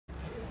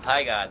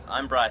Hi guys,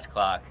 I'm Bryce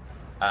Clark,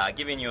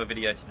 giving you a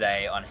video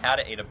today on how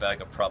to eat a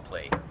burger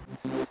properly.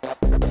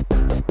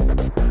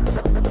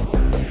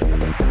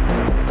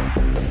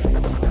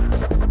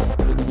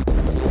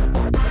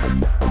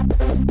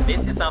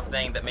 This is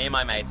something that me and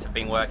my mates have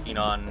been working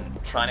on,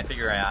 trying to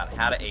figure out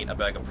how to eat a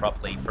burger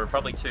properly for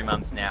probably 2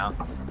 months now,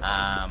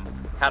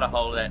 how to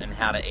hold it and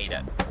how to eat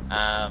it.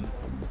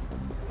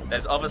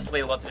 There's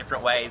obviously lots of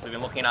different ways. We've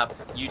been looking up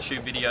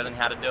YouTube videos on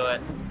how to do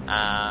it,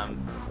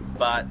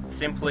 but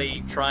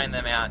simply trying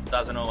them out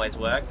doesn't always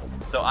work.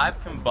 So I've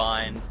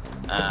combined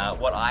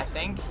what I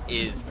think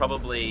is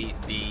probably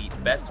the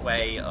best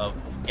way of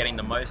getting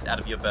the most out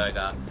of your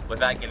burger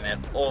without getting it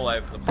all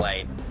over the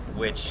plate,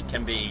 which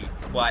can be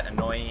quite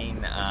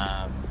annoying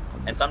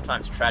and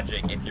sometimes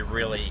tragic if you're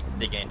really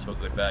digging into a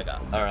good burger.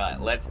 Alright,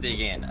 let's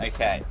dig in.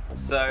 Okay,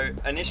 so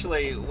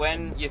initially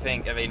when you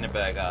think of eating a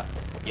burger,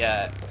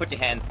 put your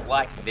hands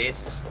like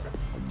this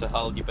to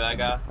hold your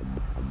burger,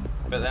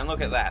 but then look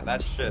at that,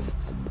 that's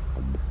just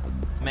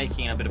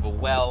making a bit of a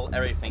well,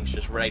 everything's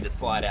just ready to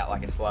slide out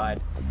like a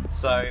slide.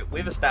 So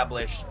we've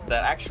established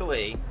that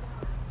actually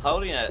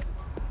holding it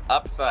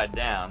upside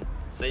down,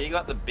 so you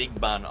got the big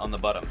bun on the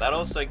bottom, that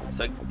also,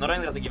 so not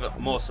only does it give it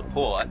more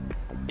support,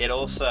 it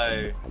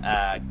also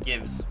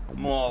gives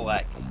more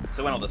like,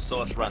 so when all the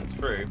sauce runs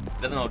through,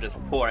 it doesn't all just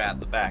pour out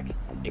the back,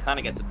 it kind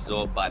of gets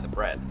absorbed by the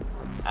bread.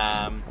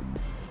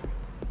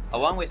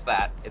 Along with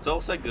that, it's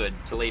also good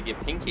to leave your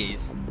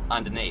pinkies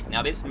underneath.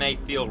 Now this may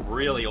feel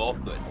really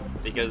awkward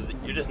because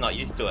you're just not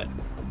used to it,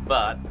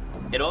 but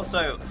it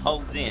also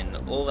holds in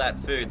all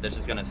that food that's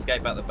just going to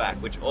escape out the back,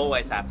 which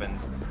always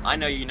happens. I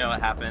know you know it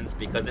happens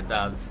because it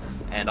does,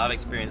 and I've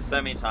experienced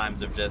so many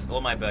times of just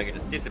all my burger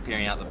just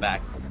disappearing out the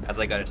back as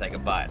I go to take a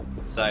bite.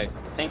 So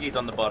pinkies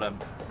on the bottom,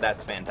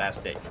 that's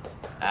fantastic.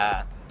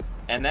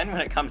 And then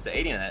when it comes to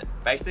eating it,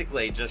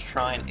 basically just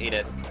try and eat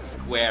it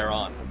square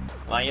on.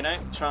 Like, you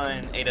don't try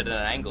and eat it at an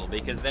angle,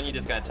 because then you're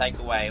just going to take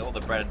away all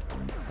the bread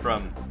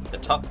from the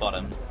top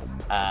bottom,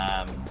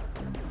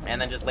 and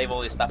then just leave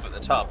all this stuff at the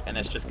top, and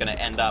it's just going to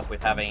end up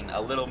with having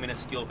a little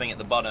minuscule thing at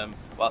the bottom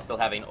while still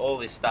having all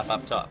this stuff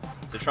up top.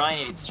 So try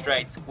and eat it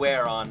straight,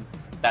 square on,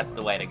 that's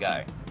the way to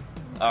go.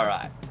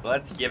 Alright,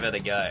 let's give it a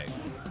go.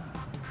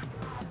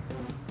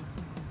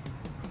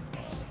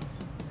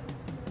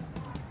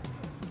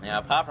 Now,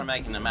 apart from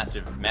making a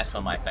massive mess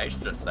on my face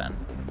just then,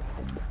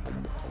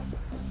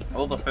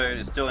 all the food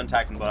is still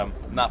intact on the bottom,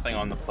 nothing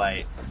on the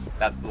plate,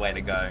 that's the way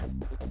to go.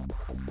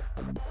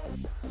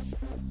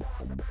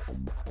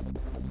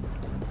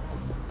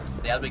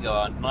 So as we go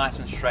on, nice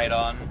and straight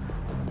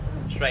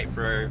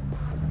through.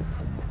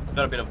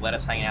 Got a bit of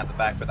lettuce hanging out the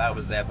back, but that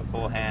was there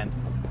beforehand.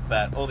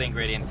 But all the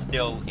ingredients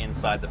still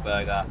inside the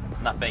burger,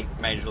 nothing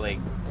majorly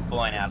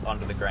falling out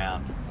onto the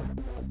ground.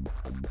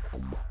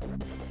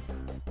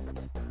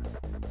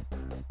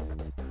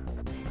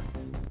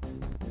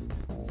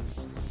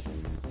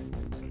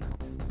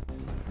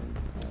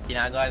 You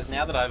know guys,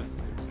 now that I've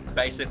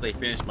basically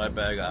finished my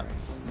burger,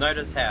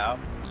 notice how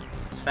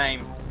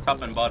same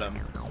top and bottom,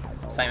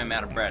 same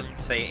amount of bread.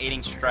 So you're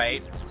eating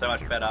straight, so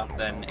much better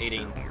than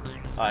eating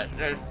like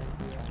this.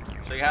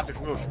 So you have this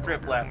little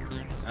strip left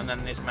and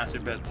then this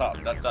massive bit of top.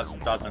 That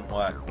doesn't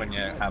work when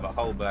you have a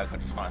whole burger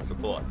to try and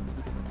support.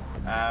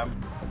 And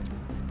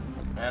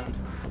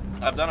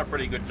I've done a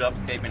pretty good job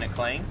of keeping it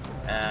clean.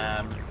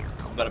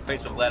 I've got a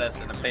piece of lettuce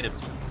and a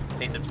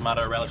piece of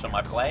tomato relish on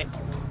my plate.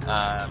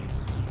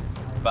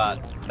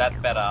 But that's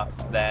better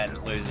than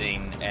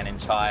losing an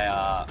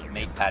entire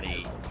meat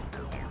patty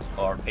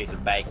or a piece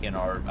of bacon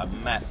or a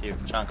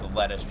massive chunk of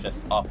lettuce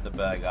just off the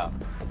burger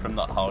from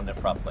not holding it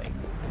properly.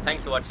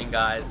 Thanks for watching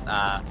guys.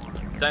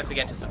 Don't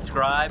forget to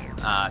subscribe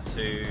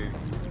to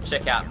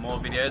check out more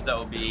videos that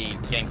will be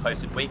getting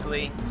posted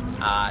weekly.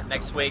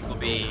 Next week will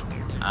be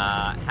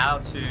how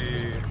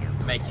to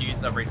make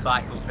use of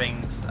recycled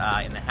things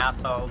in the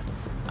household,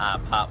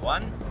 part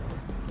 1.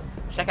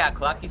 Check out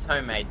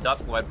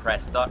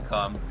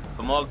clarkyshomemade.wordpress.com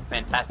for more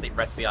fantastic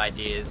recipe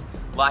ideas.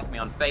 Like me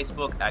on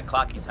Facebook at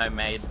Clarky's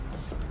Homemade.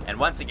 And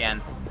once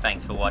again,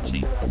 thanks for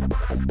watching.